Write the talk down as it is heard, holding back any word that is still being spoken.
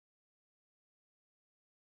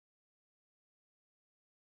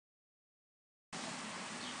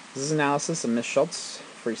This is analysis of Miss Schulz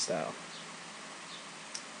freestyle.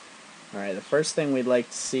 Alright, the first thing we'd like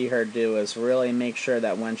to see her do is really make sure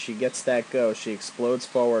that when she gets that go, she explodes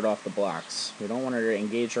forward off the blocks. We don't want her to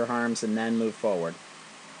engage her arms and then move forward.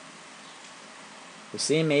 We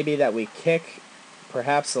see maybe that we kick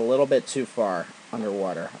perhaps a little bit too far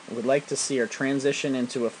underwater. We'd like to see her transition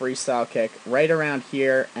into a freestyle kick right around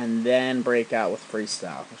here and then break out with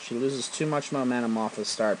freestyle. She loses too much momentum off the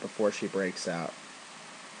start before she breaks out.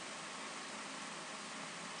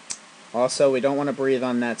 Also, we don't want to breathe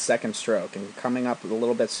on that second stroke, and coming up a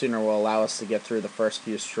little bit sooner will allow us to get through the first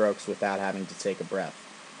few strokes without having to take a breath.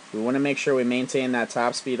 We want to make sure we maintain that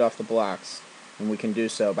top speed off the blocks, and we can do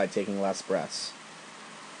so by taking less breaths.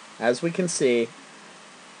 As we can see,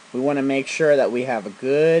 we want to make sure that we have a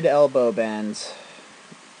good elbow bend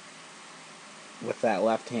with that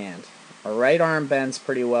left hand. Our right arm bends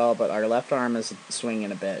pretty well, but our left arm is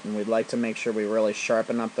swinging a bit, and we'd like to make sure we really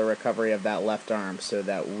sharpen up the recovery of that left arm so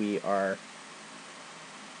that we are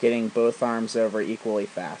getting both arms over equally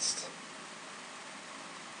fast.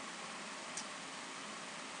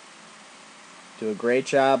 Do a great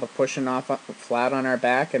job of pushing off flat on our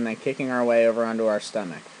back and then kicking our way over onto our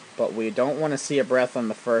stomach. But we don't want to see a breath on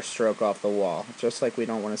the first stroke off the wall, just like we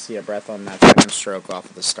don't want to see a breath on that second stroke off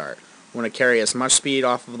of the start. We want to carry as much speed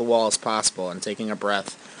off of the wall as possible, and taking a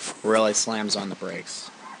breath really slams on the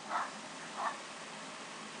brakes.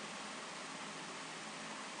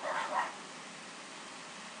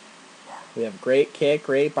 We have great kick,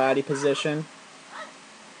 great body position,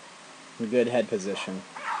 and good head position.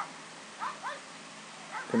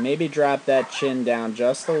 We can maybe drop that chin down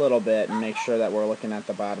just a little bit and make sure that we're looking at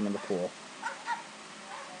the bottom of the pool.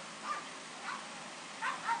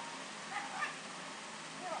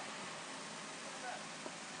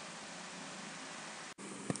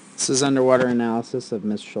 This is underwater analysis of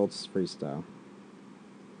Miss Schulz freestyle.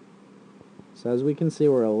 So as we can see,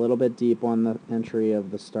 we're a little bit deep on the entry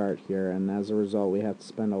of the start here, and as a result we have to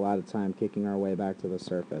spend a lot of time kicking our way back to the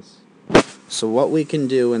surface. So what we can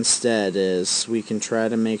do instead is we can try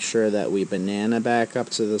to make sure that we banana back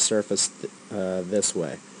up to the surface this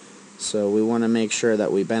way. So we want to make sure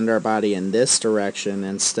that we bend our body in this direction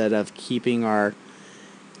instead of keeping our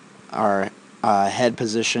head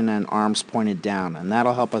position and arms pointed down, and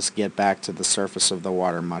that'll help us get back to the surface of the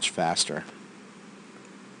water much faster.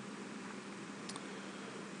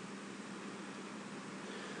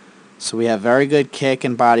 So we have very good kick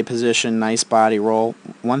and body position, nice body roll.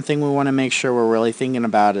 One thing we want to make sure we're really thinking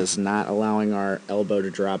about is not allowing our elbow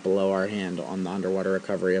to drop below our hand on the underwater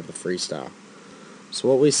recovery of the freestyle. So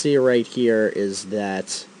what we see right here is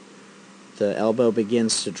that the elbow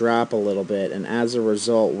begins to drop a little bit, and as a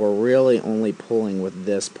result we're really only pulling with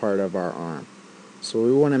this part of our arm. So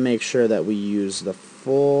we want to make sure that we use the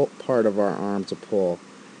full part of our arm to pull,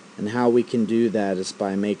 and how we can do that is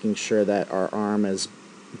by making sure that our arm is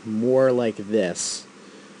more like this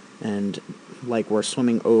and like we're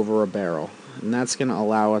swimming over a barrel, and that's going to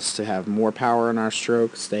allow us to have more power in our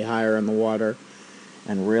stroke, stay higher in the water,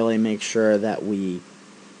 and really make sure that we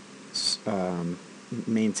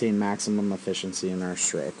maintain maximum efficiency in our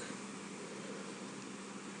stroke.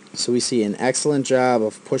 So we see an excellent job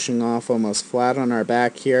of pushing off almost flat on our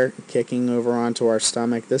back here, kicking over onto our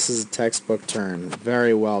stomach. This is a textbook turn.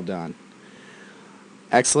 Very well done.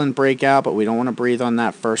 Excellent breakout, but we don't want to breathe on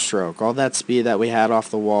that first stroke. All that speed that we had off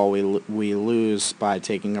the wall we lose by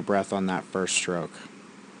taking a breath on that first stroke.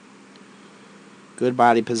 Good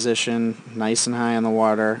body position, nice and high in the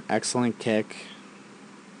water, excellent kick.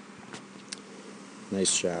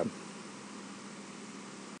 Nice job.